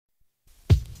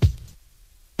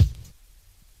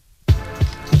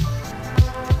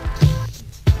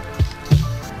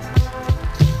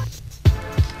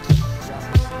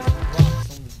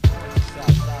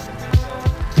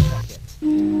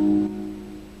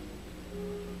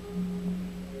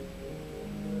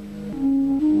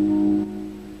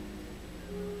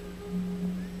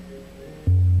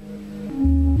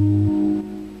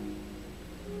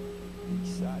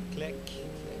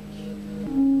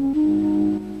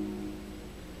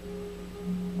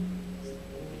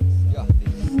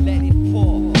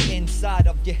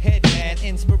your head, man.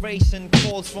 Inspiration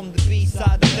calls from the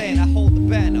B-side of land. I hold the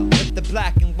banner with the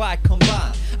black and white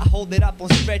combined. I hold it up on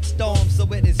stretched arms so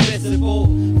it is visible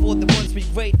for the ones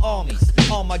with great armies.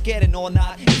 Armageddon or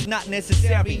not, it's not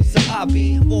necessary. So I'll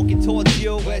be walking towards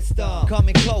you,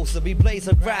 coming closer. We blaze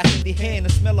a grass in the hand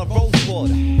and smell of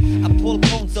rosewater. I pull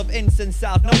cones of incense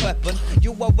out, no weapon.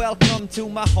 You are welcome to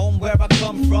my home where I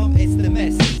come from. It's the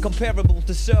mess, comparable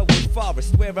to Sherwood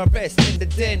Forest, where I rest in the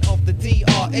den of the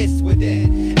DRS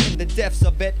within. In the depths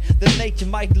of it, the nature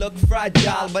might look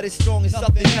fragile, but it's strong as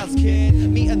something else, kid.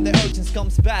 Me and the urchins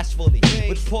comes bashfully,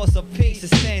 with pause of peace,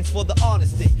 it stands for the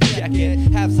honesty. Jacket,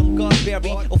 have some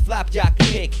gunberry or flapjack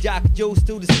cake. Jack juice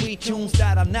to the sweet tunes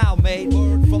that are now made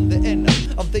from the inner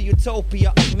of the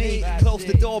utopia of me. Close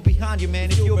the door behind you,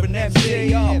 man, if you're an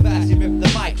MC. Bashie rip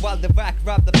the mic while the rack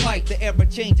rap the pipe. The era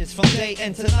changes from day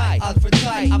and to night. Alfred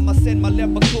tight, I'ma send my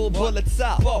lyrical bullets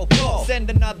out. Send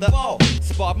another,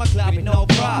 spark my cloud with no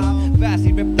problem.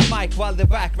 Bashie rip the mic while the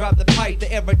rack rap the pipe.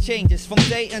 The era changes from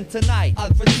day and to night.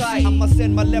 Alfred tight, I'ma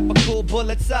send my lyrical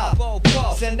bullets out.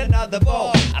 Send another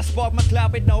ball, I spark my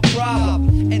cloud with no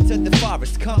problem. Enter the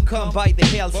forest, come by the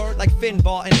hills like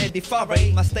Finbar and Eddie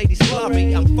Farray. My state is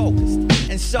blurry, I'm focused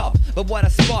and sharp, but what I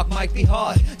spark might be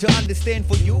hard to understand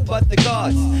for you, but the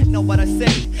gods know what I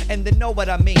say and they know what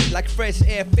I mean. Like fresh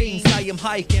air fiends, I am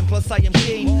hiking, plus I am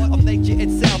king of nature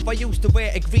itself. I used to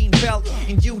wear a green belt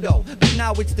in judo, but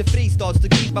now it's the freestyles to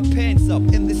keep my pants up.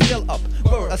 And the still up,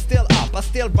 word, I still up, I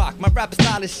still rock. My rap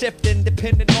style is shifting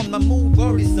depending on my mood.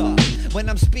 Word is up when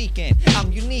I'm speaking,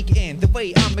 I'm unique in the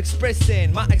way I'm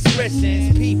expressing my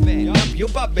expressions. Peeping up your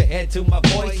bubble head to my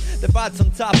voice, the vibes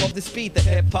on top of the speed, the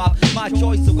hip hop. My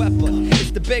choice of weapon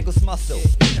is the biggest muscle.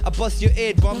 I bust your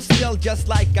eardrums still just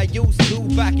like I used to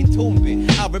back in Toomby.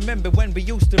 I remember when we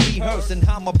used to rehearse and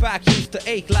how my back used to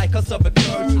ache like us of a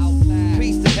curse.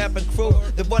 Peace to heaven crew,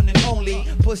 the one and only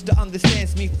push that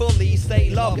understands me fully.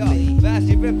 Stay lovely.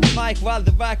 Bashie rip the mic while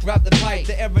the rack rap the pipe.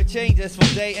 The era changes from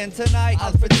day and to night.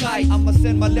 Alfred tight, I'ma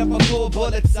send my lyrical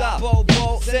bullets out.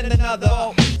 Send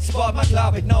another, spark my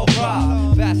cloud with no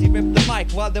problem. Bashie rip the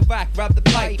mic while the rack rap the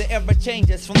pipe. The era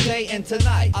changes from day and to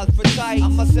night. Alfred tight,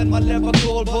 I'ma send my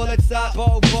lyrical bullets out.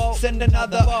 Send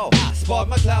another, spark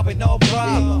my cloud with no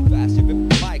problem. Bashie rip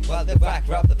the mic while the rack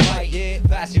rap the pipe. Yeah,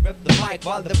 Bashie rip the mic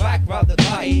while the rack rap the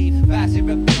pipe. Bashie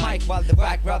rip the mic while the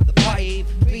rack rap the pipe.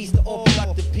 Peace to all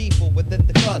productive people within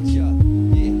the culture.